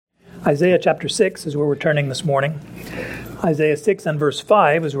Isaiah chapter 6 is where we're turning this morning. Isaiah 6 and verse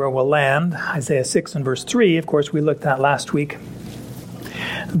 5 is where we'll land. Isaiah 6 and verse 3, of course, we looked at last week.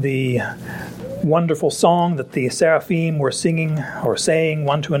 The wonderful song that the seraphim were singing or saying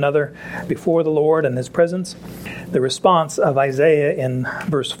one to another before the Lord and His presence. The response of Isaiah in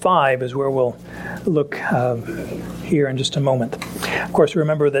verse 5 is where we'll look here in just a moment. Of course,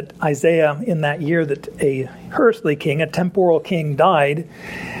 remember that Isaiah, in that year that a earthly king, a temporal king, died,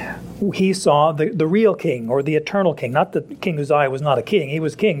 he saw the real king or the eternal king. Not that King Uzziah was not a king. He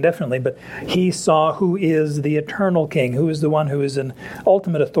was king, definitely. But he saw who is the eternal king, who is the one who is in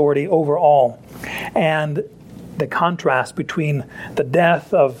ultimate authority over all. And the contrast between the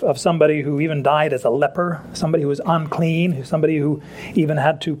death of somebody who even died as a leper, somebody who was unclean, somebody who even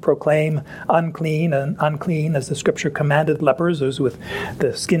had to proclaim unclean as the scripture commanded lepers, those with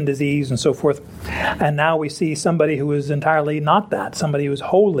the skin disease and so forth. And now we see somebody who is entirely not that, somebody who is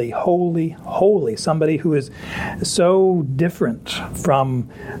holy, holy, holy, somebody who is so different from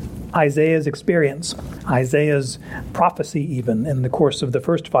Isaiah's experience, Isaiah's prophecy even in the course of the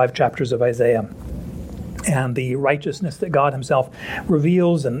first 5 chapters of Isaiah. And the righteousness that God Himself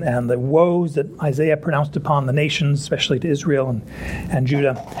reveals and the woes that Isaiah pronounced upon the nations, especially to Israel and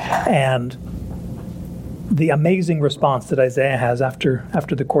Judah, and the amazing response that Isaiah has after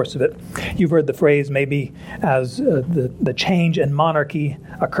the course of it. You've heard the phrase maybe as the change in monarchy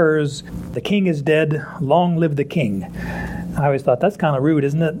occurs, the king is dead, long live the king. I always thought that's kind of rude,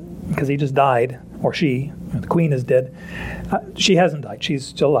 isn't it? Because he just died, or she, the queen is dead. She hasn't died. She's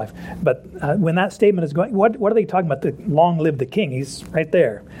still alive. But when that statement is going, what are they talking about? The long live the king. He's right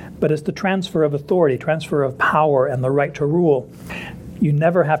there. But it's the transfer of authority, transfer of power, and the right to rule. You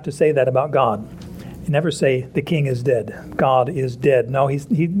never have to say that about God. You never say the king is dead. God is dead. No, he's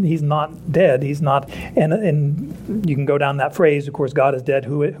not dead. He's not. And you can go down that phrase. Of course, God is dead.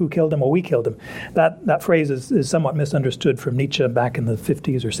 Who killed him? Well, we killed him. That phrase is somewhat misunderstood from Nietzsche back in the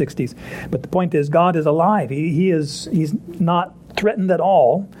 50s or 60s. But the point is, God is alive. He's not threatened at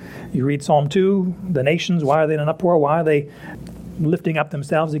all. You read Psalm 2. The nations, why are they in an uproar? Why are they lifting up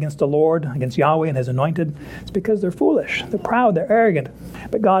themselves against the Lord, against Yahweh and His anointed? It's because they're foolish, they're proud, they're arrogant.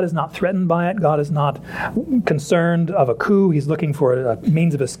 But God is not threatened by it. God is not concerned of a coup. He's looking for a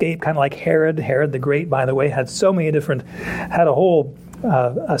means of escape, kind of like Herod. Herod the Great, by the way, had a whole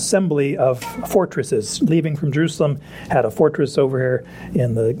assembly of fortresses. Leaving from Jerusalem, had a fortress over here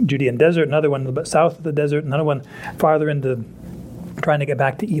in the Judean desert, another one south of the desert, another one farther into trying to get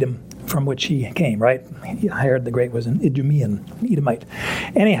back to Edom, from which he came, right? Herod the Great was an Edomite.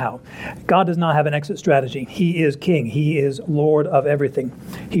 Anyhow, God does not have an exit strategy. He is king. He is Lord of everything.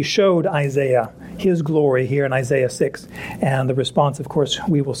 He showed Isaiah His glory here in Isaiah 6, and the response, of course,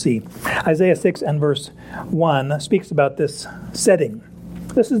 we will see. Isaiah 6 and verse 1 speaks about this setting.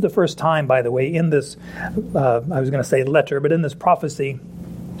 This is the first time, by the way, in this, I was going to say letter, but in this prophecy,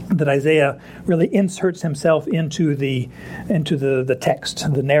 that Isaiah really inserts himself into the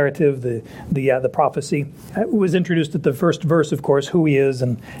text, the narrative, the prophecy. It was introduced at the first verse, of course, who he is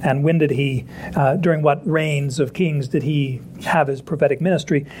and when did he, during what reigns of kings did he have his prophetic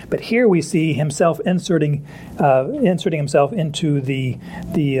ministry. But here we see himself inserting himself into the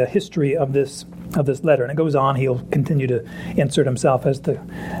history of this letter. And it goes on, he'll continue to insert himself as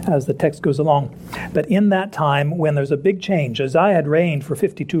the text goes along. But in that time, when there's a big change, Uzziah had reigned for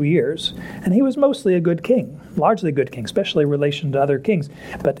 52 years, and he was mostly a good king, largely a good king, especially in relation to other kings.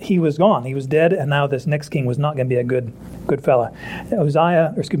 But he was gone, he was dead, and now this next king was not going to be a good fella.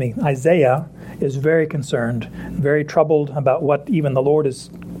 Isaiah is very concerned, very troubled about what even the Lord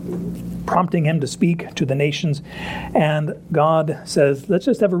is prompting him to speak to the nations. And God says, let's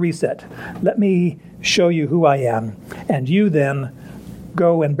just have a reset. Let me show you who I am. And you then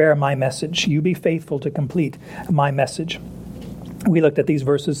go and bear my message. You be faithful to complete my message. We looked at these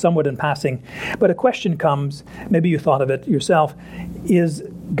verses somewhat in passing, but a question comes, maybe you thought of it yourself. Is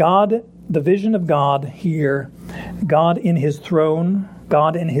God, the vision of God here, God in His throne,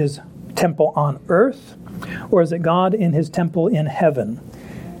 God in His temple on earth, or is it God in His temple in heaven?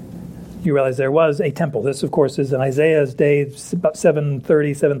 You realize there was a temple. This, of course, is in Isaiah's day, about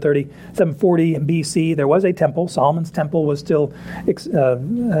 740 BC. There was a temple. Solomon's temple was still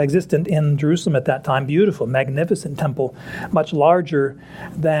existent in Jerusalem at that time. Beautiful, magnificent temple, much larger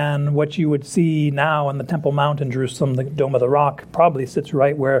than what you would see now on the Temple Mount in Jerusalem. The Dome of the Rock probably sits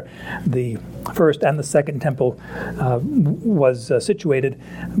right where the first and the second temple was situated.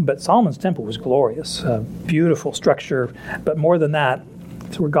 But Solomon's temple was glorious, beautiful structure. But more than that,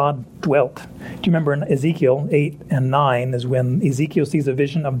 it's where God dwelt. Do you remember in Ezekiel 8 and 9 is when Ezekiel sees a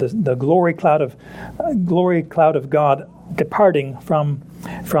vision of the glory cloud of God departing from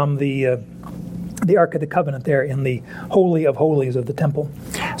the Ark of the Covenant there in the Holy of Holies of the temple.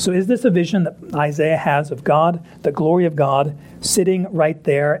 So is this a vision that Isaiah has of God, the glory of God, sitting right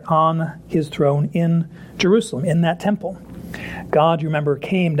there on his throne in Jerusalem, in that temple? God, you remember,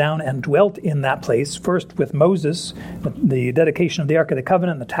 came down and dwelt in that place, first with Moses, the dedication of the Ark of the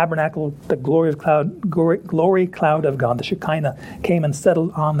Covenant, the tabernacle, the glory cloud of God, the Shekinah, came and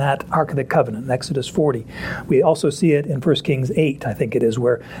settled on that Ark of the Covenant in Exodus 40. We also see it in 1 Kings 8, I think it is,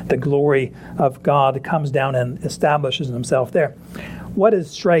 where the glory of God comes down and establishes himself there. What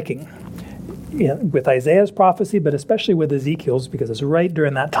is striking with Isaiah's prophecy, but especially with Ezekiel's, because it's right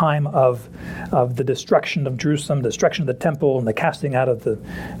during that time of the destruction of Jerusalem, destruction of the temple, and the casting out of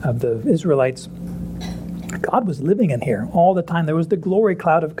the Israelites. God was living in here all the time. There was the glory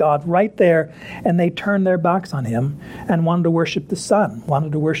cloud of God right there, and they turned their backs on him and wanted to worship the sun,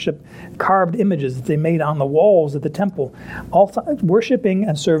 wanted to worship carved images that they made on the walls of the temple, also worshiping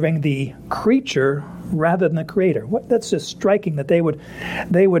and serving the creature rather than the creator. That's just striking that they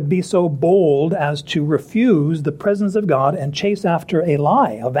would be so bold as to refuse the presence of God and chase after a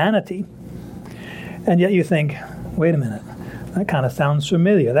lie, a vanity. And yet you think, wait a minute, that kind of sounds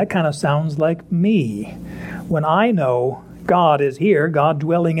familiar. That kind of sounds like me. When I know God is here, God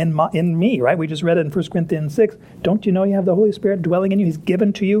dwelling in me, right? We just read it in 1 Corinthians 6. Don't you know you have the Holy Spirit dwelling in you? He's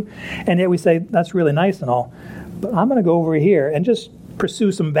given to you. And yet we say, that's really nice and all, but I'm going to go over here and just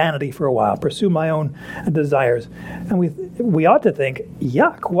pursue some vanity for a while, pursue my own desires. And we ought to think,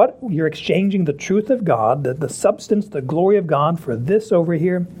 yuck, what? You're exchanging the truth of God, the substance, the glory of God for this over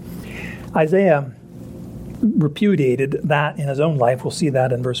here? Isaiah repudiated that in his own life. We'll see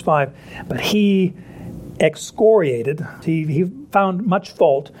that in verse 5. But he excoriated, he found much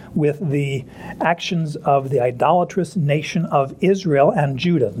fault with the actions of the idolatrous nation of Israel and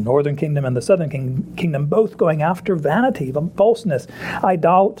Judah, the northern kingdom and the southern kingdom, both going after vanity, falseness,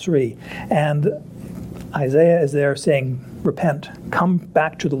 idolatry. And Isaiah is there saying, repent, come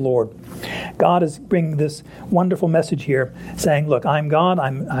back to the Lord. God is bringing this wonderful message here, saying, look, I'm God,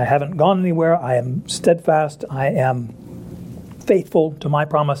 I haven't gone anywhere, I am steadfast, I am faithful to my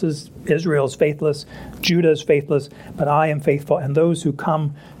promises. Israel is faithless, Judah is faithless, but I am faithful, and those who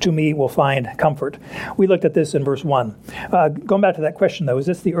come to me will find comfort. We looked at this in verse 1. Going back to that question, though, is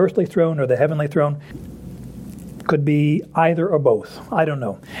this the earthly throne or the heavenly throne? Could be either or both. I don't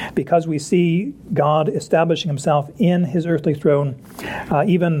know. Because we see God establishing himself in his earthly throne.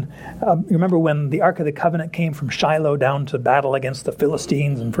 Remember when the Ark of the Covenant came from Shiloh down to battle against the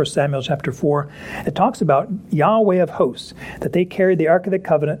Philistines in 1 Samuel chapter 4. It talks about Yahweh of hosts, that they carried the Ark of the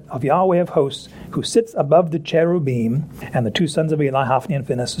Covenant of Yahweh of hosts, who sits above the cherubim, and the two sons of Eli, Hophni and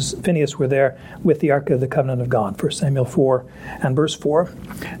Phinehas were there with the Ark of the Covenant of God. 1 Samuel 4 and verse 4.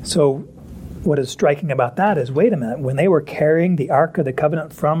 So what is striking about that is, wait a minute, when they were carrying the Ark of the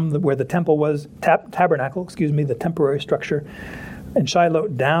Covenant from where the temple was, the temporary structure in Shiloh,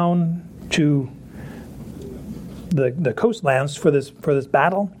 down to the coastlands for this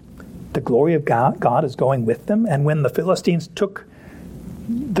battle, the glory of God is going with them. And when the Philistines took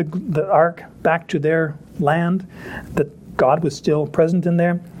the Ark back to their land, that God was still present in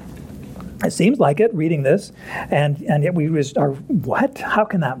there. It seems like it, reading this, and yet we are, what? How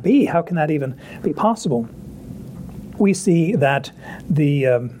can that be? How can that even be possible? We see that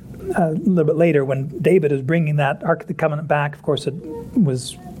a little bit later, when David is bringing that Ark of the Covenant back, of course it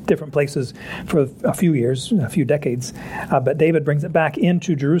was different places for a few years, a few decades, but David brings it back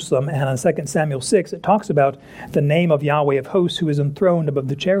into Jerusalem, and in 2 Samuel 6, it talks about the name of Yahweh of hosts who is enthroned above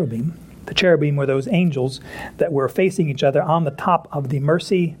the cherubim. The cherubim were those angels that were facing each other on the top of the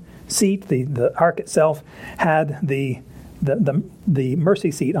mercy seat. The ark itself had the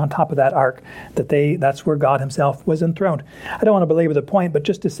mercy seat on top of that ark. That's where God himself was enthroned. I don't want to belabor the point, but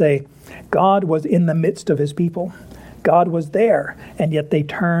just to say, God was in the midst of his people. God was there, and yet they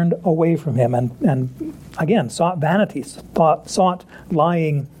turned away from him and again sought vanities, sought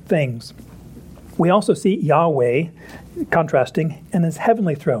lying things. We also see Yahweh contrasting in his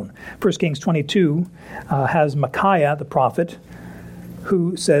heavenly throne. 1 Kings 22 has Micaiah the prophet,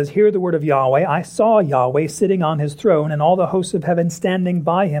 who says, hear the word of Yahweh. I saw Yahweh sitting on his throne, and all the hosts of heaven standing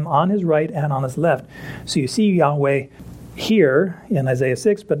by him on his right and on his left. So you see Yahweh here in Isaiah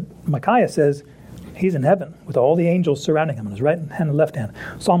 6, but Micaiah says he's in heaven with all the angels surrounding him on his right hand and left hand.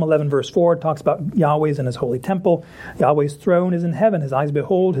 Psalm 11 verse 4 talks about Yahweh's in his holy temple. Yahweh's throne is in heaven. His eyes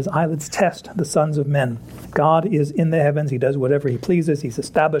behold, his eyelids test the sons of men. God is in the heavens. He does whatever he pleases. He's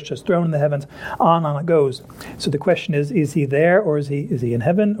established his throne in the heavens. On it goes. So the question is he there, or is he in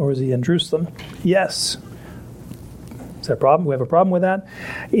heaven, or is he in Jerusalem? Yes. Is there a problem? We have a problem with that.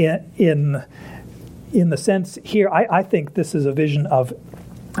 in the sense here, I think this is a vision of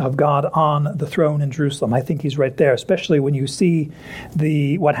God on the throne in Jerusalem. I think he's right there, especially when you see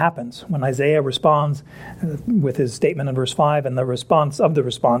what happens when Isaiah responds with his statement in verse 5 and the response to the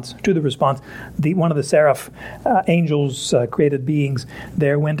response. One of the seraph angels, created beings,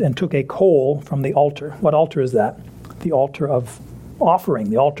 there went and took a coal from the altar. What altar is that? The altar of offering,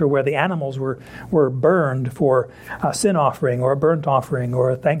 the altar where the animals were burned for a sin offering or a burnt offering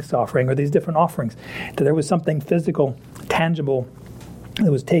or a thanks offering or these different offerings. There was something physical, tangible, that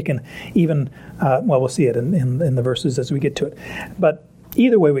was taken even, we'll see it in the verses as we get to it. But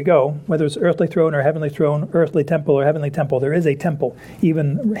either way we go, whether it's earthly throne or heavenly throne, earthly temple or heavenly temple, there is a temple.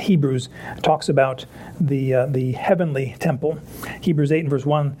 Even Hebrews talks about the heavenly temple. Hebrews 8 and verse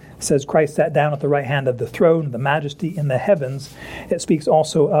 1 says Christ sat down at the right hand of the throne, the majesty in the heavens. It speaks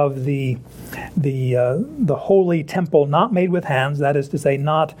also of the holy temple not made with hands, that is to say,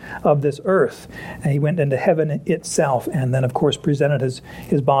 not of this earth. And he went into heaven itself and then, of course, presented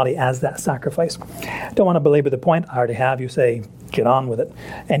his body as that sacrifice. Don't want to belabor the point. I already have. You say, get on with it.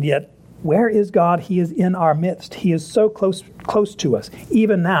 And yet, where is God? He is in our midst. He is so close to us.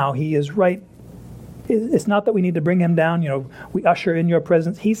 Even now, he is right. It's not that we need to bring him down. We usher in your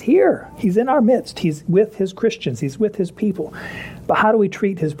presence. He's here. He's in our midst. He's with his Christians. He's with his people. But how do we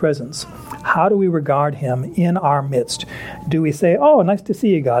treat his presence? How do we regard him in our midst? Do we say, oh, nice to see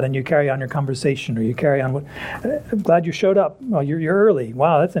you, God, and you carry on your conversation, or you carry on I'm glad you showed up. Well, you're early.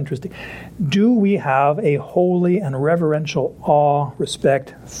 Wow, that's interesting. Do we have a holy and reverential awe,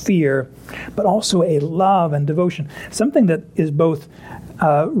 respect, fear, but also a love and devotion? Something that is both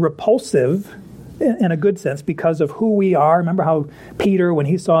repulsive in a good sense because of who we are. Remember how Peter, when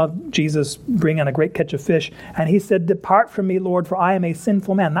he saw Jesus bring in a great catch of fish, and he said, "Depart from me, Lord, for I am a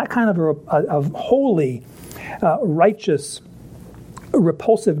sinful man." That kind of a holy, righteous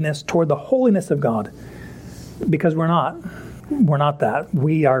repulsiveness toward the holiness of God, because we're not that.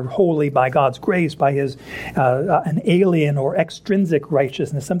 We are holy by God's grace, by his an alien or extrinsic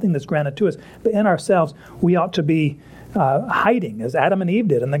righteousness, something that's granted to us. But in ourselves, we ought to be hiding, as Adam and Eve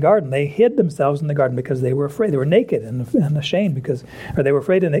did in the garden. They hid themselves in the garden because they were afraid. They were naked and ashamed or they were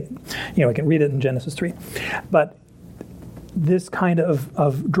afraid. And we can read it in Genesis 3. But this kind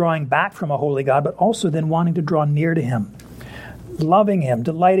of drawing back from a holy God, but also then wanting to draw near to him, loving him,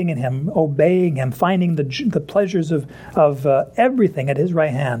 delighting in him, obeying him, finding the pleasures of everything at his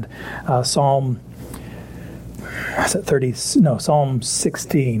right hand. Psalm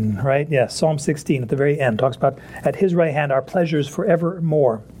 16, right? Yes, Psalm 16 at the very end talks about at his right hand are pleasures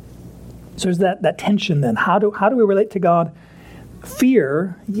forevermore. So there's that tension then. How do we relate to God?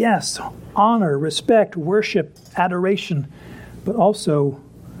 Fear, yes. Honor, respect, worship, adoration, but also,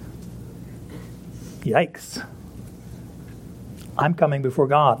 yikes. I'm coming before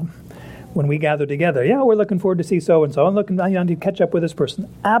God. When we gather together, we're looking forward to see so-and-so, and looking to catch up with this person.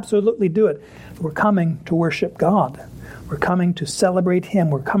 Absolutely do it. We're coming to worship God. We're coming to celebrate him.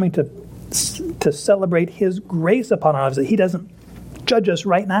 We're coming to celebrate his grace upon our lives, that he doesn't judge us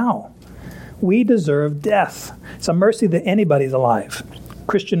right now. We deserve death. It's a mercy that anybody's alive,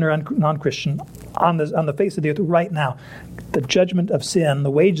 Christian or non-Christian, on the face of the earth right now. The judgment of sin,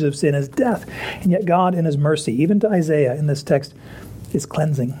 the wages of sin is death. And yet God, in his mercy, even to Isaiah in this text, is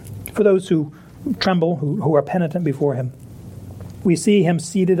cleansing. For those who tremble, who are penitent before him. We see him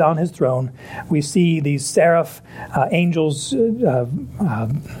seated on his throne. We see these seraph angels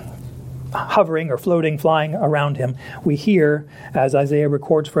hovering or floating, flying around him. We hear, as Isaiah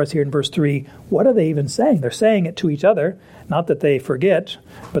records for us here in verse 3, what are they even saying? They're saying it to each other. Not that they forget,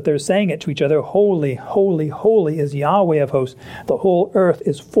 but they're saying it to each other. Holy, holy, holy is Yahweh of hosts. The whole earth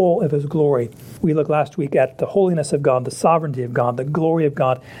is full of his glory. We looked last week at the holiness of God, the sovereignty of God, the glory of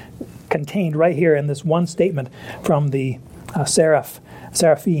God, contained right here in this one statement from the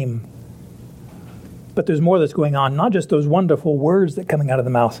seraphim. But there's more that's going on, not just those wonderful words that are coming out of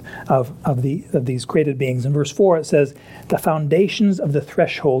the mouth of these created beings. In verse 4 it says, the foundations of the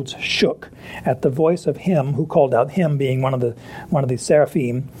thresholds shook at the voice of him who called out, him being one of the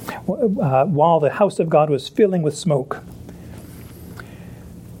seraphim, while the house of God was filling with smoke.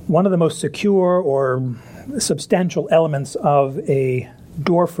 One of the most secure or substantial elements of a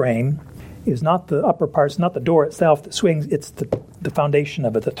door frame is not the upper parts, not the door itself that swings, it's the foundation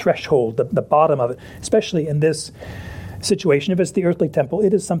of it, the threshold, the bottom of it. Especially in this situation, if it's the earthly temple,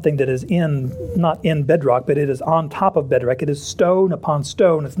 it is something that is not in bedrock, but it is on top of bedrock. It is stone upon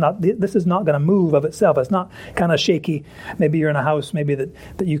stone. This is not going to move of itself. It's not kind of shaky. Maybe you're in a house, maybe that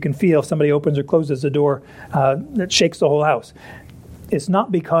you can feel if somebody opens or closes the door, that shakes the whole house. It's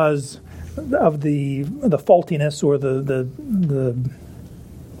not because of the faultiness or the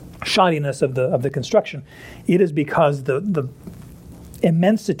shoddiness of the construction. It is because the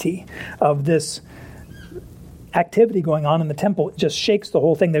immensity of this activity going on in the temple just shakes the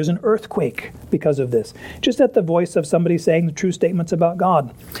whole thing. There's an earthquake because of this. Just at the voice of somebody saying the true statements about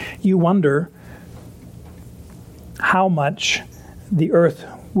God. You wonder how much the earth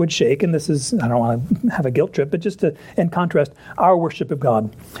would shake, and this is, I don't want to have a guilt trip, but just to, in contrast, our worship of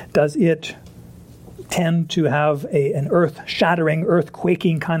God, does it tend to have an earth-shattering,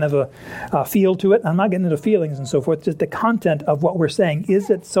 earth-quaking kind of a feel to it? I'm not getting into feelings and so forth, just the content of what we're saying. Is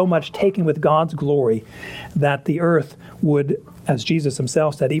it so much taken with God's glory that the earth would, as Jesus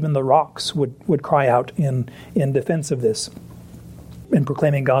himself said, even the rocks would cry out in defense of this, in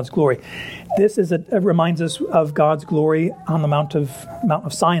proclaiming God's glory? This it reminds us of God's glory on the Mount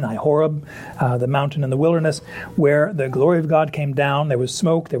of Sinai, Horeb, the mountain in the wilderness, where the glory of God came down. There was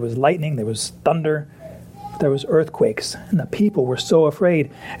smoke, there was lightning, there was thunder, there was earthquakes, and the people were so afraid.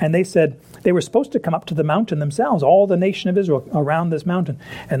 And they said they were supposed to come up to the mountain themselves, all the nation of Israel around this mountain.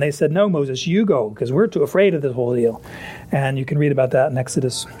 And they said, "No, Moses, you go, because we're too afraid of this whole deal." And you can read about that in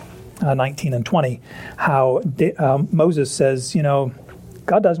Exodus 19 and 20, how Moses says,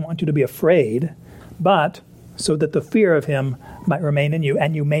 God doesn't want you to be afraid, but so that the fear of him might remain in you,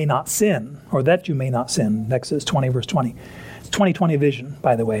 and you may not sin, or that you may not sin. Exodus 20, verse 20. It's 20/20 vision,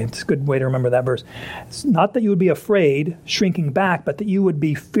 by the way. It's a good way to remember that verse. It's not that you would be afraid, shrinking back, but that you would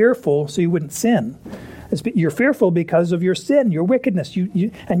be fearful so you wouldn't sin. You're fearful because of your sin, your wickedness,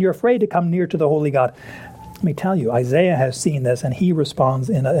 and you're afraid to come near to the holy God. Let me tell you, Isaiah has seen this, and he responds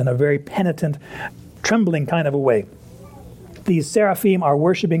in a very penitent, trembling kind of a way. These seraphim are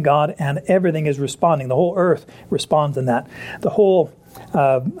worshiping God, and everything is responding. The whole earth responds in that. The whole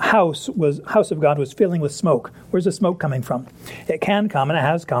house of God was filling with smoke. Where's the smoke coming from? It can come, and it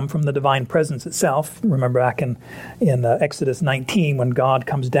has come, from the divine presence itself. Remember back in Exodus 19, when God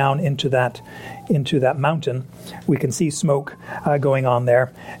comes down into that mountain, we can see smoke going on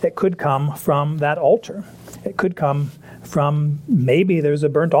there. It could come from that altar. It could come from, maybe there's a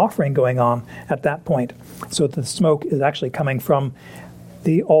burnt offering going on at that point. So the smoke is actually coming from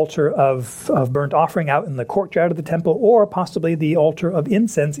the altar of burnt offering out in the courtyard of the temple, or possibly the altar of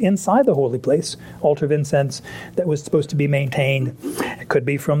incense inside the holy place, altar of incense that was supposed to be maintained. It could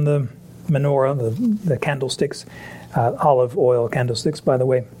be from the menorah, the candlesticks, olive oil candlesticks, by the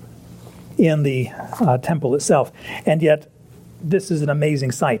way, in the temple itself. And yet, this is an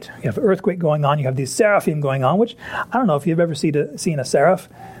amazing sight. You have earthquake going on. You have these seraphim going on, which I don't know if you've ever seen a seraph.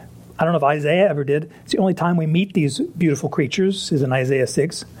 I don't know if Isaiah ever did. It's the only time we meet these beautiful creatures is in Isaiah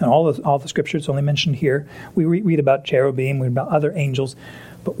 6. And all the scriptures only mentioned here. We read about cherubim, we read about other angels.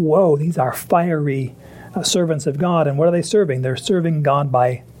 But whoa, these are fiery servants of God. And what are they serving? They're serving God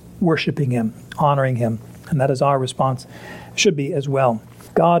by worshiping him, honoring him. And that is our response, should be as well.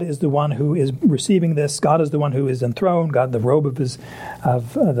 God is the one who is receiving this. God is the one who is enthroned. God, the robe of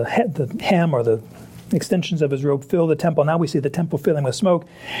the hem or the extensions of his robe fill the temple. Now we see the temple filling with smoke.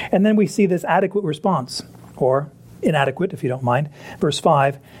 And then we see this adequate response, or inadequate, if you don't mind. Verse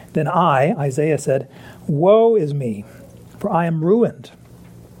 5, then I, Isaiah said, woe is me, for I am ruined.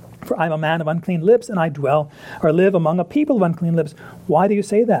 For I am a man of unclean lips, and I live among a people of unclean lips. Why do you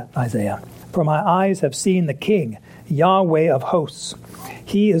say that, Isaiah? For my eyes have seen the King, Yahweh of hosts.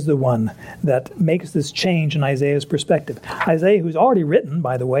 He is the one that makes this change in Isaiah's perspective. Isaiah, who's already written,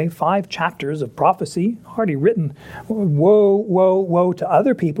 by the way, 5 chapters of prophecy, already written woe, woe, woe to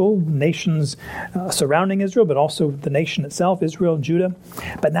other people, nations surrounding Israel, but also the nation itself, Israel and Judah.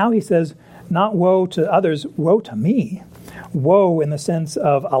 But now he says, not woe to others, woe to me. Woe in the sense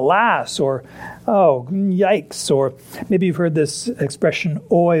of alas, or oh, yikes, or maybe you've heard this expression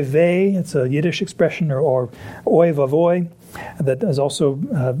oy vey. It's a Yiddish expression, or oy vavoy. That is also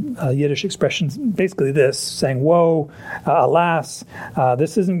a Yiddish expression, basically this, saying woe, alas,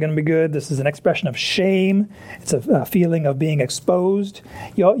 this isn't going to be good. This is an expression of shame. It's a feeling of being exposed.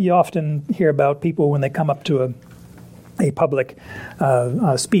 You often hear about people when they come up to a public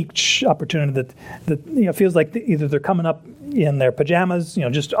speech opportunity that feels like either they're coming up in their pajamas,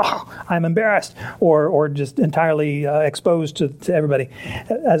 just I'm embarrassed, or just entirely exposed to everybody,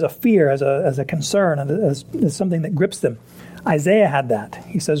 as a fear, as a concern, as something that grips them. Isaiah had that.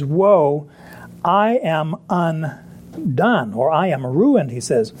 He says, "Woe, I am undone," or "I am ruined." He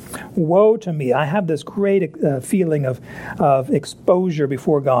says, "Woe to me! I have this great feeling of exposure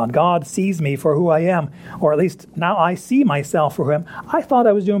before God. God sees me for who I am, or at least now I see myself for who I am. I thought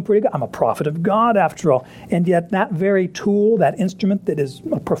I was doing pretty good. I'm a prophet of God after all, and yet that very tool, that instrument that is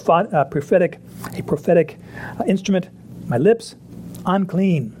a prophetic instrument, my lips,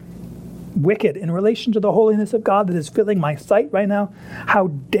 unclean." wicked in relation to the holiness of God that is filling my sight right now? How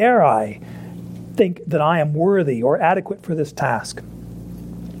dare I think that I am worthy or adequate for this task?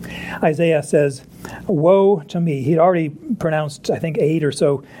 Isaiah says, woe to me. He'd already pronounced, I think, 8 or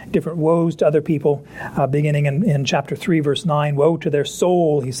so different woes to other people, beginning in chapter 3, verse 9. Woe to their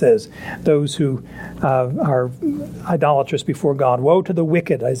soul, he says, those who are idolatrous before God. Woe to the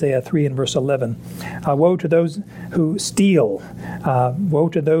wicked, Isaiah 3 and verse 11. Woe to those who steal. Woe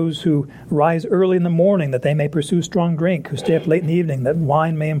to those who rise early in the morning that they may pursue strong drink, who stay up late in the evening that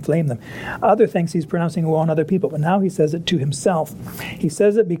wine may inflame them. Other things he's pronouncing woe on other people, but now he says it to himself. He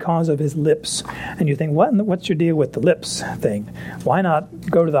says it because of his lips. And you think, what's your deal with the lips thing? Why not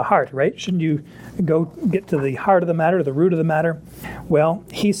go to the heart, right? Shouldn't you go get to the heart of the matter, the root of the matter? Well,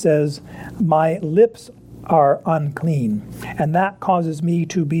 he says, my lips are unclean, and that causes me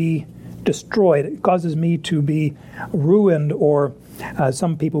to be destroyed. It causes me to be ruined, or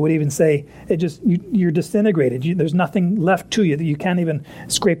some people would even say, you're disintegrated. There's nothing left to you. That you can't even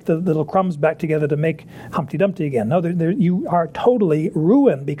scrape the little crumbs back together to make Humpty Dumpty again. No, you are totally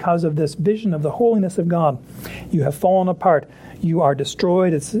ruined because of this vision of the holiness of God. You have fallen apart. You are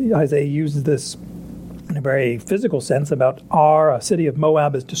destroyed. Isaiah uses this in a very physical sense about Ar, a city of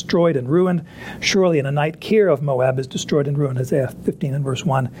Moab, is destroyed and ruined. Surely in a night, Kir of Moab is destroyed and ruined, Isaiah 15 and verse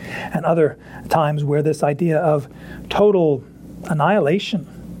 1. And other times where this idea of total annihilation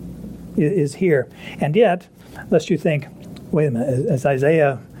is here. And yet, lest you think, wait a minute, is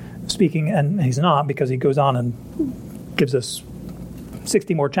Isaiah speaking? And he's not, because he goes on and gives us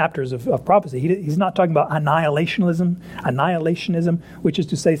 60 more chapters of prophecy. He's not talking about annihilationism, which is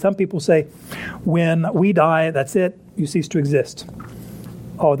to say, some people say, when we die, that's it, you cease to exist.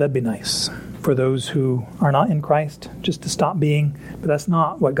 Oh, that'd be nice for those who are not in Christ, just to stop being, but that's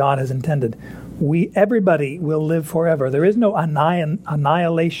not what God has intended. Everybody will live forever. There is no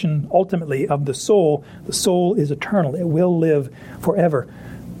annihilation ultimately of the soul. The soul is eternal. It will live forever,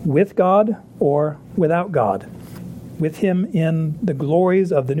 with God or without God, with him in the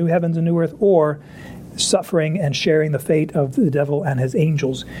glories of the new heavens and new earth, or suffering and sharing the fate of the devil and his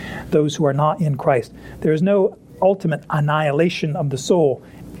angels, those who are not in Christ. There is no ultimate annihilation of the soul.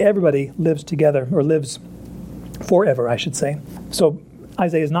 Everybody lives together, or lives forever, I should say. So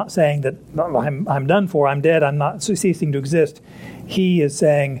Isaiah is not saying that I'm done for, I'm dead, I'm not ceasing to exist. He is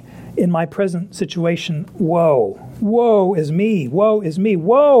saying, in my present situation, woe is me, woe,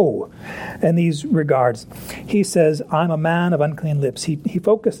 in these regards. He says, I'm a man of unclean lips. He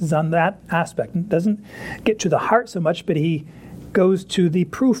focuses on that aspect and doesn't get to the heart so much, but he goes to the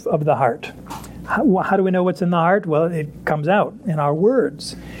proof of the heart. How do we know what's in the heart? Well, it comes out in our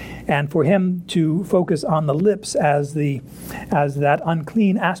words. And for him to focus on the lips as that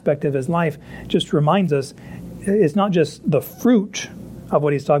unclean aspect of his life just reminds us it's not just the fruit of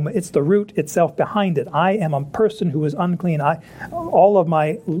what he's talking about, it's the root itself behind it. I am a person who is unclean. All of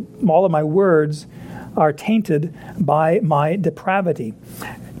my words are tainted by my depravity.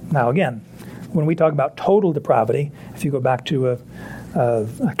 Now again, when we talk about total depravity, if you go back to a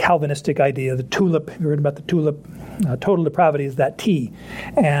Calvinistic idea, the tulip, you heard about the tulip, total depravity is that T,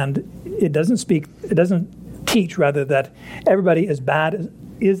 and it doesn't teach rather that everybody is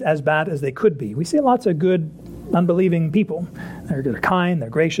as bad as they could be. We see lots of good unbelieving people. They're kind, they're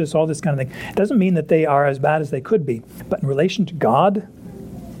gracious, all this kind of thing. It doesn't mean that they are as bad as they could be. But in relation to God,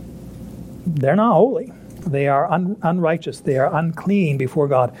 they're not holy. They are unrighteous. They are unclean before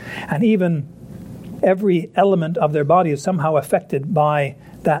God. And even every element of their body is somehow affected by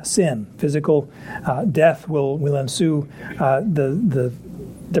that sin. Physical death will ensue. The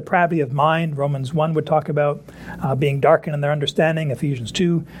depravity of mind, Romans 1 would talk about being darkened in their understanding. Ephesians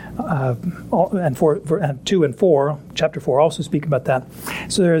 2 and 2 and 4, chapter 4 also speak about that.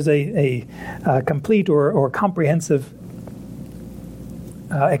 So there is a complete or comprehensive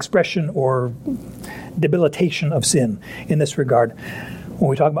expression or debilitation of sin in this regard. When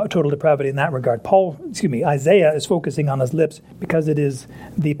we talk about total depravity in that regard, Isaiah is focusing on his lips because it is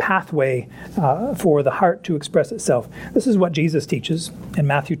the pathway for the heart to express itself. This is what Jesus teaches in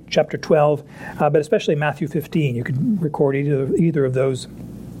Matthew chapter 12, but especially Matthew 15. You can record either of those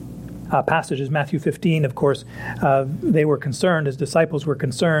passages. Matthew 15, of course, they were concerned, his disciples were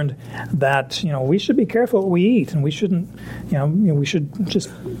concerned that, we should be careful what we eat, and we shouldn't, we should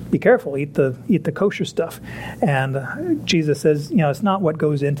just be careful, eat the kosher stuff. And Jesus says, it's not what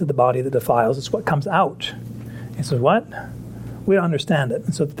goes into the body that defiles, it's what comes out. He says, what? We don't understand it.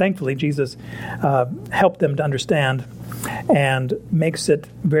 And so thankfully, Jesus helped them to understand and makes it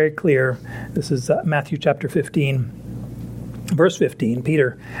very clear. This is Matthew chapter 15. Verse 15,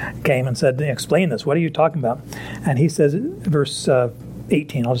 Peter came and said, explain this. What are you talking about? And he says, verse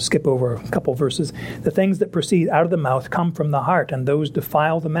 18. I'll just skip over a couple verses. The things that proceed out of the mouth come from the heart, and those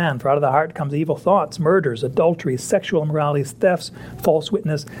defile the man. For out of the heart comes evil thoughts, murders, adulteries, sexual immoralities, thefts, false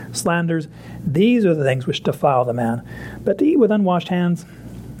witness, slanders. These are the things which defile the man. But to eat with unwashed hands,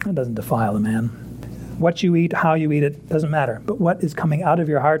 that doesn't defile the man. What you eat, how you eat it, doesn't matter. But what is coming out of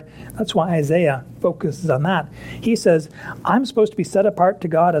your heart, that's why Isaiah focuses on that. He says, I'm supposed to be set apart to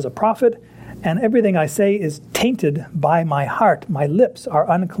God as a prophet, and everything I say is tainted by my heart. My lips are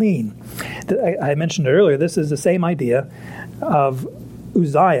unclean. I mentioned it earlier. This is the same idea of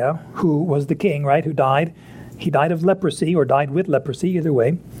Uzziah, who was the king, right, who died. He died of leprosy or died with leprosy, either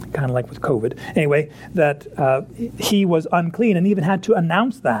way, kind of like with COVID. Anyway, that he was unclean and even had to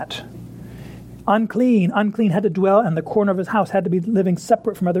announce that. Unclean, had to dwell in the corner of his house, had to be living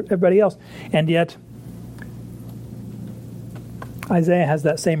separate from everybody else. And yet, Isaiah has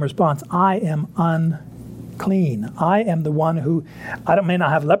that same response. I am unclean. I am the one who, may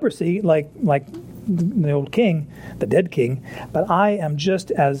not have leprosy like the old king, the dead king, but I am just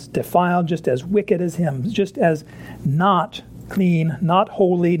as defiled, just as wicked as him, just as not clean, not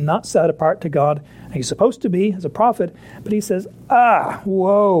holy, not set apart to God. He's supposed to be as a prophet, but he says,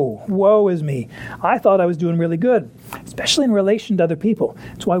 woe is me. I thought I was doing really good, especially in relation to other people.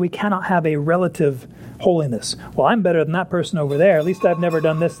 That's why we cannot have a relative holiness. Well, I'm better than that person over there. At least I've never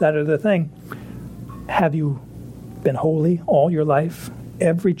done this, that, or the thing. Have you been holy all your life?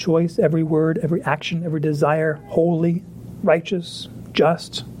 Every choice, every word, every action, every desire, holy, righteous,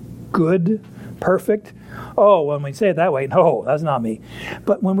 just, good, perfect? Oh, when we say it that way, no, that's not me.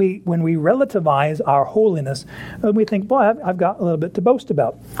 But when we relativize our holiness, we think, boy, I've got a little bit to boast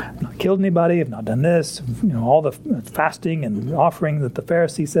about. I've not killed anybody. I've not done this. All the fasting and offering that the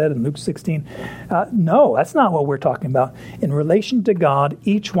Pharisee said in Luke 16. No, that's not what we're talking about. In relation to God,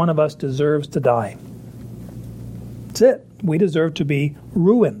 each one of us deserves to die. That's it. We deserve to be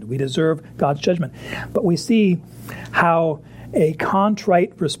ruined. We deserve God's judgment. But we see how a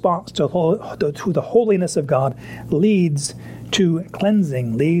contrite response to the holiness of God leads to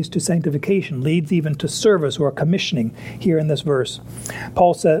cleansing, leads to sanctification, leads even to service or commissioning here in this verse.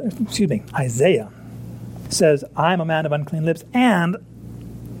 Isaiah says, I'm a man of unclean lips, and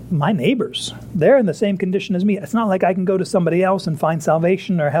my neighbors, they're in the same condition as me. It's not like I can go to somebody else and find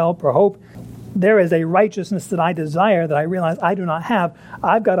salvation or help or hope. There is a righteousness that I desire that I realize I do not have.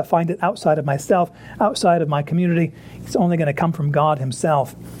 I've got to find it outside of myself, outside of my community. It's only going to come from God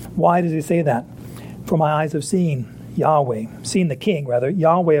himself. Why does he say that? For my eyes have seen the King,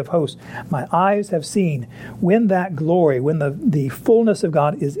 Yahweh of hosts. My eyes have seen. When that glory, when the fullness of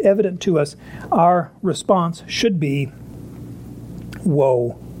God is evident to us, our response should be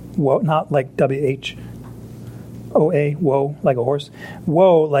woe. Woe, not like W-H-O-A, woe, like a horse.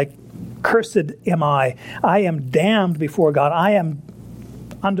 Woe, like cursed am I. I am damned before God. I am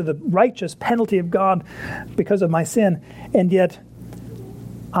under the righteous penalty of God because of my sin. And yet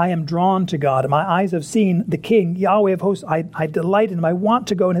I am drawn to God. My eyes have seen the King, Yahweh of hosts. I delight in him. I want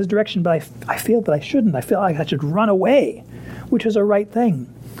to go in his direction, but I feel that I shouldn't. I feel like I should run away, which is a right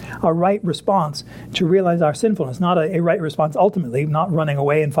thing. A right response to realize our sinfulness, not a right response ultimately, not running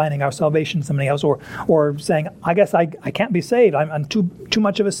away and finding our salvation in somebody else, or saying, I guess I can't be saved. I'm too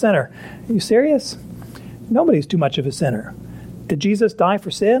much of a sinner. Are you serious? Nobody's too much of a sinner. Did Jesus die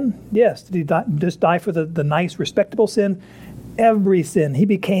for sin? Yes. Did he just die for the nice, respectable sin? Every sin. He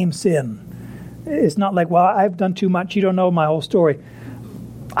became sin. It's not like, well, I've done too much. You don't know my whole story.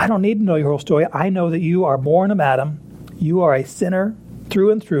 I don't need to know your whole story. I know that you are born of Adam. You are a sinner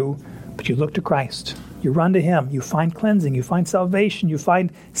through and through, but you look to Christ. You run to him. You find cleansing. You find salvation. You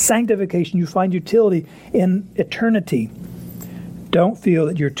find sanctification. You find utility in eternity. Don't feel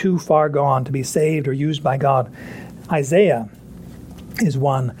that you're too far gone to be saved or used by God. Isaiah is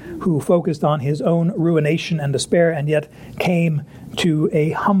one who focused on his own ruination and despair, and yet came to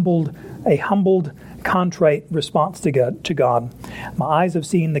a humbled, contrite response to God. My eyes have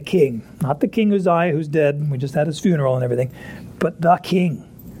seen the King, not the King Uzziah who's dead. We just had his funeral and everything. But the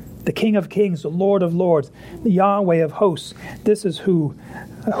King of kings, the Lord of lords, the Yahweh of hosts. This is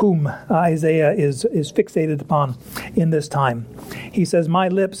whom Isaiah is fixated upon in this time. He says, my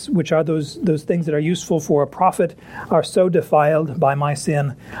lips, which are those things that are useful for a prophet, are so defiled by my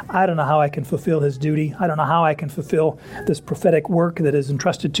sin. I don't know how I can fulfill his duty. I don't know how I can fulfill this prophetic work that is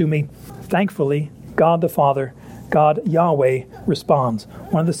entrusted to me. Thankfully, God the Father God, Yahweh, responds.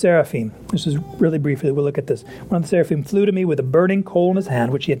 One of the seraphim, this is really briefly, we'll look at this. One of the seraphim flew to me with a burning coal in his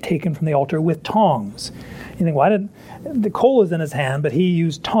hand, which he had taken from the altar with tongs. You think, why did the coal is in his hand, but he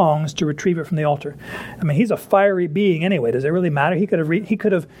used tongs to retrieve it from the altar? I mean, he's a fiery being anyway. Does it really matter? He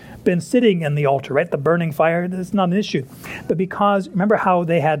could have been sitting in the altar, right? The burning fire, that's not an issue. But because, remember how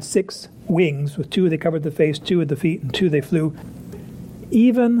they had 6 wings, with 2 they covered the face, 2 with the feet, and 2 they flew.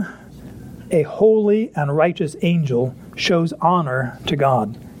 Even a holy and righteous angel shows honor to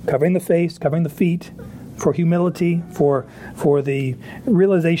God, covering the face, covering the feet, for humility, for the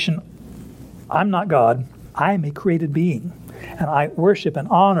realization, I'm not God, I am a created being, and I worship and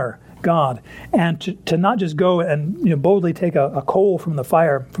honor God. And to not just go and boldly take a coal from the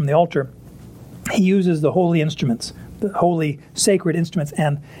fire, from the altar, he uses the holy instruments, the holy sacred instruments,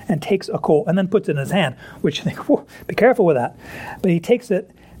 and takes a coal and then puts it in his hand, which you think, whoa, be careful with that. But he takes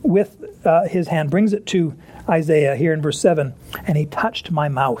it with his hand, brings it to Isaiah here in verse 7, and he touched my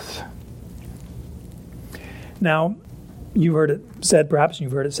mouth. Now, you've heard it said, perhaps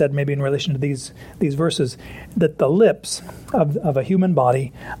you've heard it said maybe in relation to these verses, that the lips of a human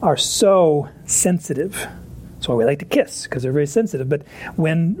body are so sensitive. That's why we like to kiss, because they're very sensitive. But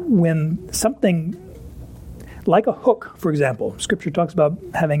when something like a hook, for example, Scripture talks about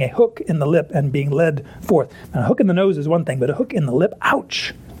having a hook in the lip and being led forth. Now, a hook in the nose is one thing, but a hook in the lip,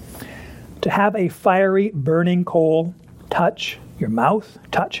 ouch! To have a fiery, burning coal touch your mouth,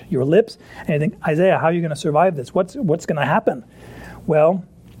 touch your lips, and you think, Isaiah, how are you going to survive this? What's going to happen? Well,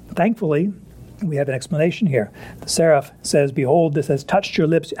 thankfully, we have an explanation here. The seraph says, behold, this has touched your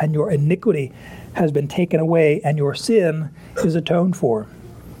lips, and your iniquity has been taken away, and your sin is atoned for.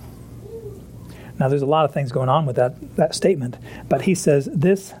 Now, there's a lot of things going on with that statement, but he says,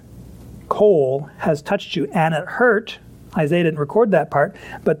 this coal has touched you, and it hurt. Isaiah didn't record that part,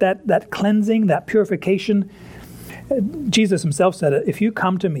 but that cleansing, that purification, Jesus himself said it, if you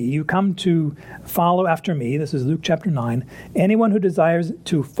come to me, you come to follow after me, this is Luke chapter 9, anyone who desires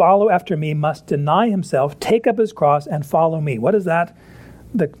to follow after me must deny himself, take up his cross, and follow me. What is that?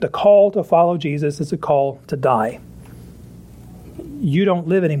 The call to follow Jesus is a call to die. You don't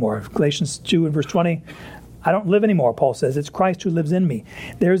live anymore. Galatians 2 and verse 20, I don't live anymore, Paul says. It's Christ who lives in me.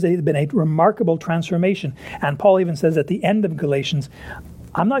 There's been a remarkable transformation. And Paul even says at the end of Galatians,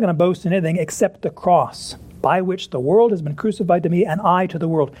 I'm not going to boast in anything except the cross, by which the world has been crucified to me and I to the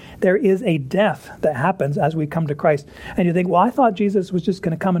world. There is a death that happens as we come to Christ. And you think, well, I thought Jesus was just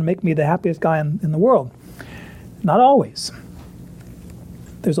going to come and make me the happiest guy in the world. Not always.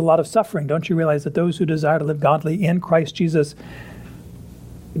 There's a lot of suffering. Don't you realize that those who desire to live godly in Christ Jesus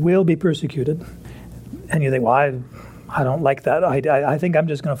will be persecuted? And you think, well, I don't like that. I think I'm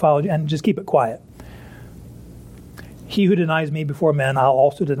just going to follow you and just keep it quiet. He who denies me before men, I'll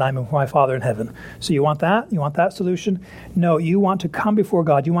also deny him before my Father in heaven. So you want that? You want that solution? No, you want to come before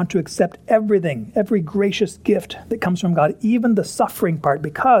God. You want to accept everything, every gracious gift that comes from God, even the suffering part,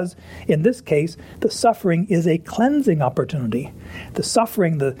 because in this case, the suffering is a cleansing opportunity. The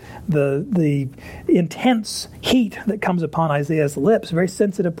suffering, the intense heat that comes upon Isaiah's lips, a very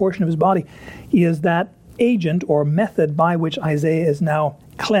sensitive portion of his body, is that agent or method by which Isaiah is now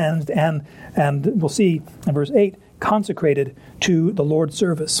cleansed and we'll see in verse 8, consecrated to the Lord's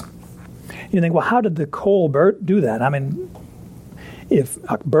service. You think, well, how did the coal do that? I mean, if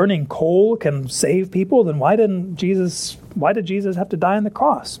a burning coal can save people, then why did Jesus have to die on the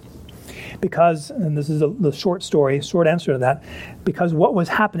cross? Because, and this is the short answer to that, because what was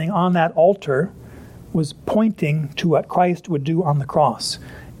happening on that altar was pointing to what Christ would do on the cross.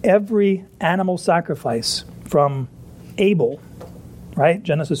 Every animal sacrifice from Abel, right,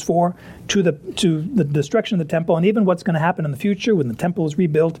 Genesis 4, to the destruction of the temple, and even what's going to happen in the future when the temple is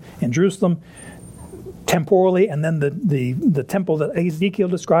rebuilt in Jerusalem temporally, and then the temple that Ezekiel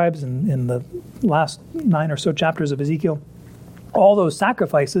describes in the last 9 or so chapters of Ezekiel. All those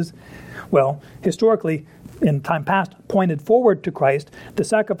sacrifices, well, historically, in time past, pointed forward to Christ. The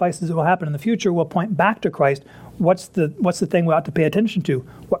sacrifices that will happen in the future will point back to Christ. What's the thing we ought to pay attention to?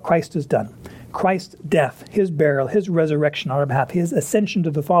 What Christ has done. Christ's death, his burial, his resurrection on our behalf, his ascension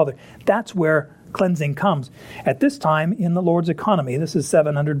to the Father. That's where cleansing comes. At this time in the Lord's economy, this is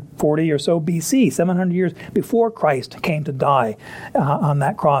 740 or so BC, 700 years before Christ came to die on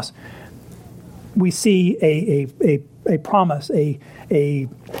that cross, we see a promise, a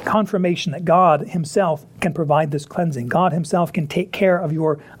confirmation that God himself can provide this cleansing. God himself can take care of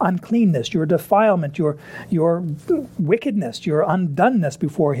your uncleanness, your defilement, your wickedness, your undoneness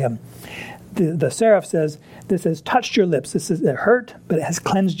before him. The seraph says, this has touched your lips. It hurt, but it has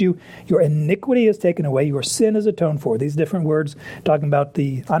cleansed you. Your iniquity is taken away. Your sin is atoned for. These different words talking about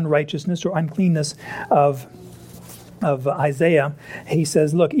the unrighteousness or uncleanness of of Isaiah, he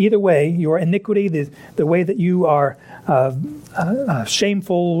says, look, either way, your iniquity, the way that you are a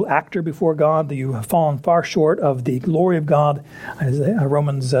shameful actor before God, that you have fallen far short of the glory of God, as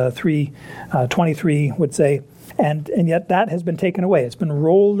Romans 3:23 would say, and yet that has been taken away. It's been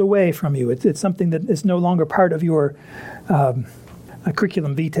rolled away from you. It's something that is no longer part of your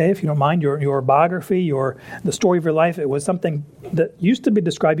curriculum vitae, if you don't mind, your biography, the story of your life. It was something that used to be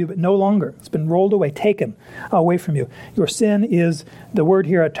described you, but no longer. It's been rolled away, taken away from you. Your sin is, the word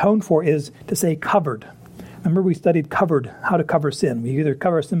here atoned for is to say covered. Remember we studied covered, how to cover sin. We either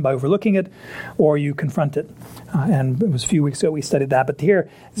cover sin by overlooking it or you confront it. And it was a few weeks ago we studied that. But here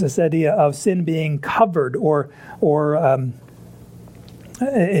is this idea of sin being covered or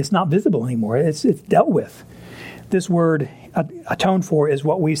it's not visible anymore. It's dealt with. This word atoned for is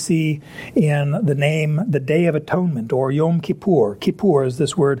what we see in the name, the Day of Atonement, or Yom Kippur. Kippur is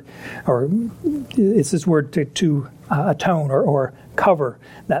this word, or it's this word to atone or cover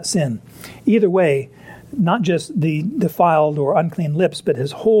that sin. Either way, not just the defiled or unclean lips, but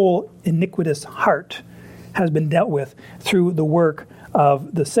his whole iniquitous heart has been dealt with through the work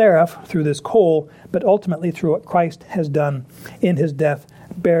of the seraph, through this coal, but ultimately through what Christ has done in his death,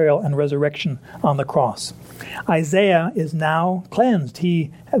 burial, and resurrection on the cross. Isaiah is now cleansed.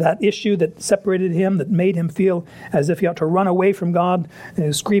 That issue that separated him, that made him feel as if he ought to run away from God,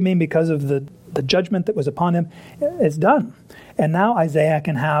 screaming because of the judgment that was upon him, is done. And now Isaiah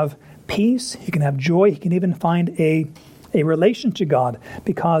can have peace, he can have joy, he can even find a relation to God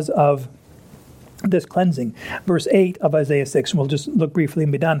because of this cleansing. Verse 8 of Isaiah 6, and we'll just look briefly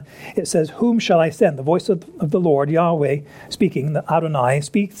and be done. It says, whom shall I send? The voice of the Lord, Yahweh, speaking, the Adonai,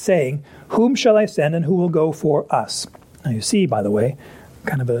 saying, whom shall I send and who will go for us? Now you see, by the way,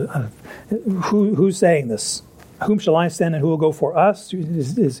 kind of who's saying this? Whom shall I send and who will go for us?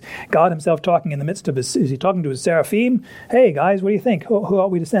 Is God himself talking in the midst of is he talking to his seraphim? Hey guys, what do you think? Who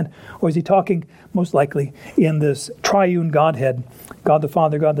ought we to send? Or is he talking most likely in this triune Godhead, God the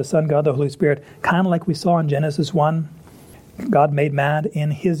Father, God the Son, God the Holy Spirit, kind of like we saw in Genesis 1. God made man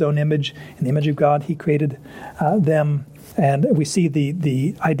in his own image. In the image of God, he created them. And we see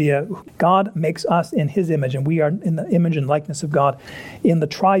the idea, God makes us in his image, and we are in the image and likeness of God, in the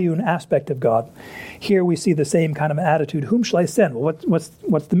triune aspect of God. Here we see the same kind of attitude. Whom shall I send? Well,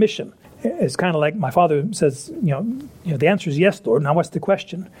 what's the mission? It's kind of like my father says, the answer is yes, Lord. Now what's the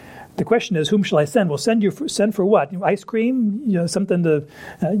question? The question is, whom shall I send? Well, send for what? Ice cream? Something to,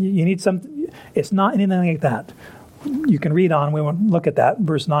 you need something. It's not anything like that. You can read on, we won't look at that,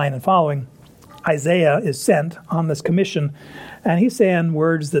 verse 9 and following. Isaiah is sent on this commission, and he's saying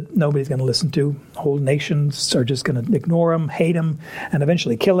words that nobody's going to listen to. Whole nations are just going to ignore him, hate him, and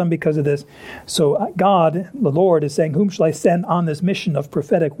eventually kill him because of this. So God, the Lord, is saying, whom shall I send on this mission of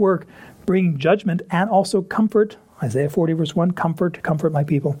prophetic work, bringing judgment and also comfort? Isaiah 40 verse 1, comfort my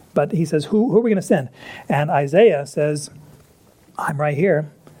people. But he says, who are we going to send? And Isaiah says, I'm right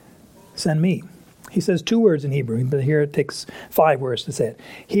here, send me. He says 2 words in Hebrew, but here it takes 5 words to say it.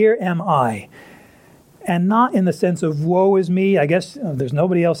 Here am I. And not in the sense of woe is me. I guess there's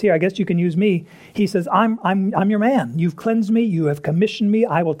nobody else here. I guess you can use me. He says, I'm your man. You've cleansed me. You have commissioned me.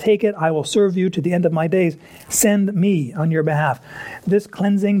 I will take it. I will serve you to the end of my days. Send me on your behalf. This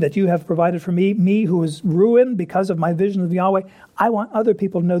cleansing that you have provided for me who is ruined because of my vision of Yahweh, I want other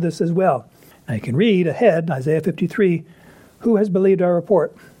people to know this as well. Now you can read ahead, Isaiah 53, who has believed our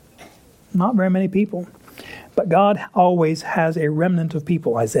report? Not very many people. But God always has a remnant of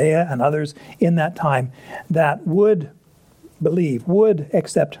people, Isaiah and others in that time, that would believe, would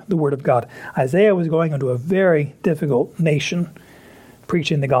accept the word of God. Isaiah was going into a very difficult nation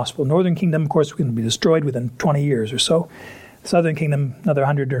preaching the gospel. Northern kingdom, of course, was going to be destroyed within 20 years or so. Southern kingdom, another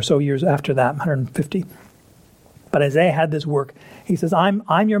 100 or so years after that, 150. But Isaiah had this work. He says, I'm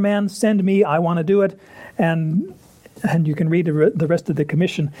your man, send me, I want to do it. And you can read the rest of the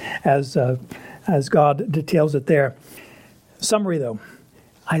commission as God details it there. Summary, though.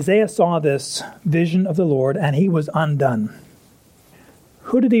 Isaiah saw this vision of the Lord, and he was undone.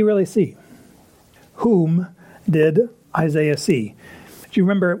 Who did he really see? Whom did Isaiah see? Do you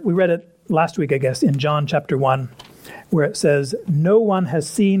remember, we read it last week, I guess, in John chapter 1, where it says, no one has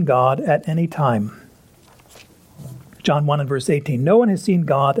seen God at any time. John 1 and verse 18, no one has seen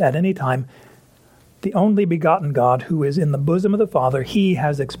God at any time. The only begotten God who is in the bosom of the Father, he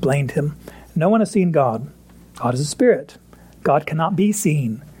has explained him. No one has seen God. God is a spirit. God cannot be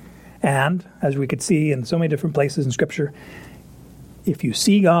seen. And, as we could see in so many different places in Scripture, if you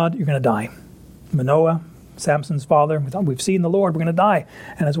see God, you're going to die. Manoah, Samson's father, we've seen the Lord, we're going to die.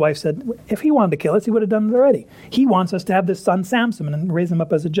 And his wife said, if he wanted to kill us, he would have done it already. He wants us to have this son Samson and raise him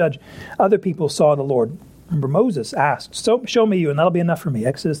up as a judge. Other people saw the Lord. Remember, Moses asked, so show me you, and that'll be enough for me.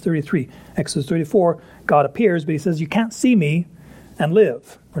 Exodus 33. Exodus 34, God appears, but he says, you can't see me and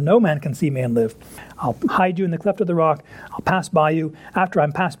live, for no man can see me and live. I'll hide you in the cleft of the rock. I'll pass by you. After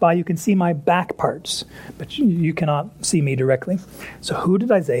I'm passed by, you can see my back parts, but you cannot see me directly. So who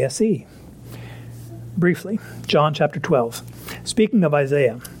did Isaiah see? Briefly, John chapter 12. Speaking of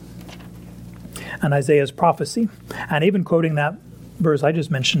Isaiah and Isaiah's prophecy, and even quoting that verse I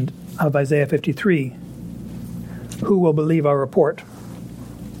just mentioned of Isaiah 53, who will believe our report?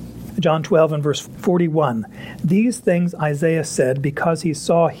 John 12 and verse 41. These things Isaiah said because he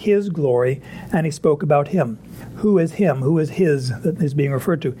saw his glory and he spoke about him. Who is him? Who is his that is being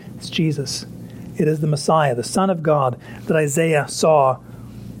referred to? It's Jesus. It is the Messiah, the Son of God, that Isaiah saw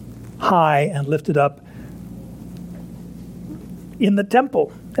high and lifted up in the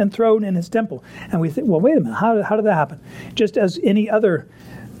temple and thrown in his temple. And we think, well, wait a minute, how did that happen? Just as any other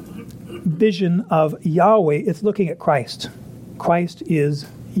vision of Yahweh, it's looking at Christ. Christ is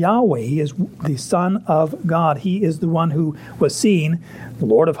Yahweh. He is the Son of God. He is the one who was seen, the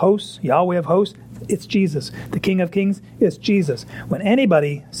Lord of hosts, Yahweh of hosts. It's Jesus. The King of kings, it's Jesus. When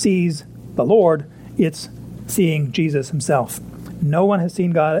anybody sees the Lord, it's seeing Jesus himself. No one has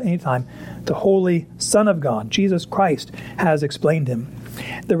seen God at any time. The Holy Son of God, Jesus Christ, has explained him.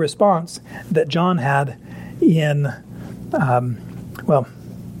 The response that John had in,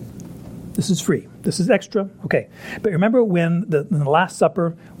 this is free. This is extra. Okay. But remember when in the Last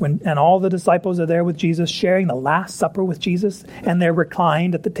Supper, and all the disciples are there with Jesus, sharing the Last Supper with Jesus, and they're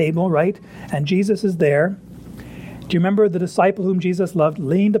reclined at the table, right? And Jesus is there. Do you remember the disciple whom Jesus loved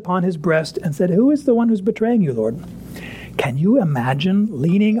leaned upon his breast and said, "Who is the one who's betraying you, Lord?" Can you imagine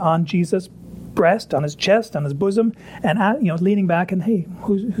leaning on Jesus' breast, on his chest, on his bosom, and leaning back and, hey,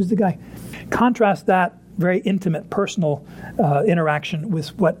 who's the guy? Contrast that very intimate, personal interaction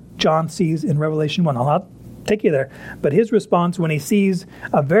with what John sees in Revelation 1. I'll not take you there. But his response when he sees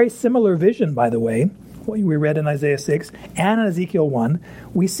a very similar vision, by the way, what we read in Isaiah 6 and in Ezekiel 1,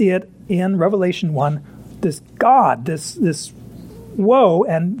 we see it in Revelation 1, this God, this woe,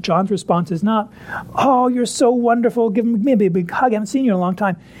 and John's response is not, "Oh, you're so wonderful, give me a big hug, I haven't seen you in a long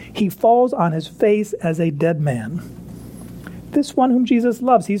time." He falls on his face as a dead man. This one whom Jesus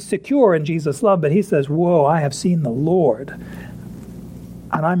loves, he's secure in Jesus' love, but he says, "Whoa, I have seen the Lord,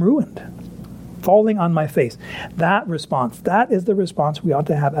 and I'm ruined, falling on my face." That response, that is the response we ought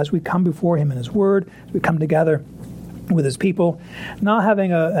to have as we come before him in his word, as we come together with his people, not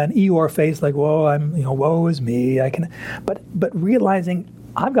having an Eeyore face like, "Whoa, woe is me." But realizing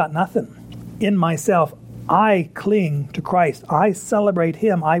I've got nothing in myself. I cling to Christ. I celebrate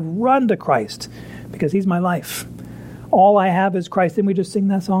him. I run to Christ because he's my life. All I have is Christ. Didn't we just sing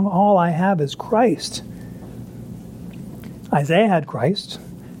that song? All I have is Christ. Isaiah had Christ.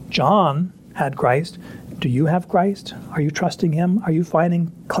 John had Christ. Do you have Christ? Are you trusting him? Are you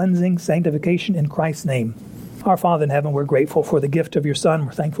finding cleansing, sanctification in Christ's name? Our Father in heaven, we're grateful for the gift of your Son.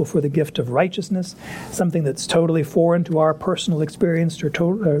 We're thankful for the gift of righteousness, something that's totally foreign to our personal experience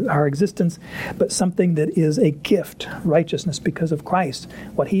or our existence, but something that is a gift, righteousness because of Christ,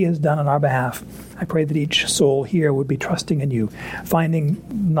 what he has done on our behalf. I pray that each soul here would be trusting in you, finding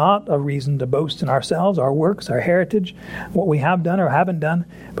not a reason to boast in ourselves, our works, our heritage, what we have done or haven't done,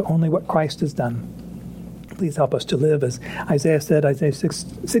 but only what Christ has done. Please help us to live as Isaiah said, Isaiah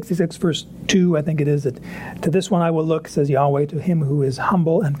 66 verse 2, I think it is, that to this one I will look, says Yahweh, to him who is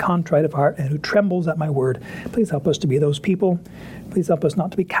humble and contrite of heart and who trembles at my word. Please help us to be those people. Please help us not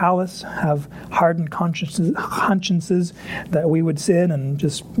to be callous, have hardened consciences that we would sin and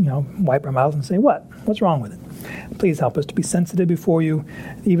just, wipe our mouths and say, what's wrong with it? Please help us to be sensitive before you,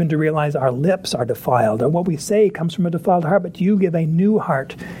 even to realize our lips are defiled, and what we say comes from a defiled heart, but you give a new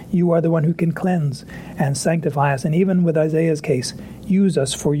heart. You are the one who can cleanse and sanctify us, and even with Isaiah's case, use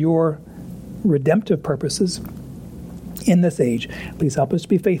us for your redemptive purposes in this age. Please help us to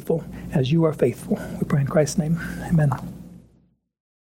be faithful as you are faithful. We pray in Christ's name. Amen.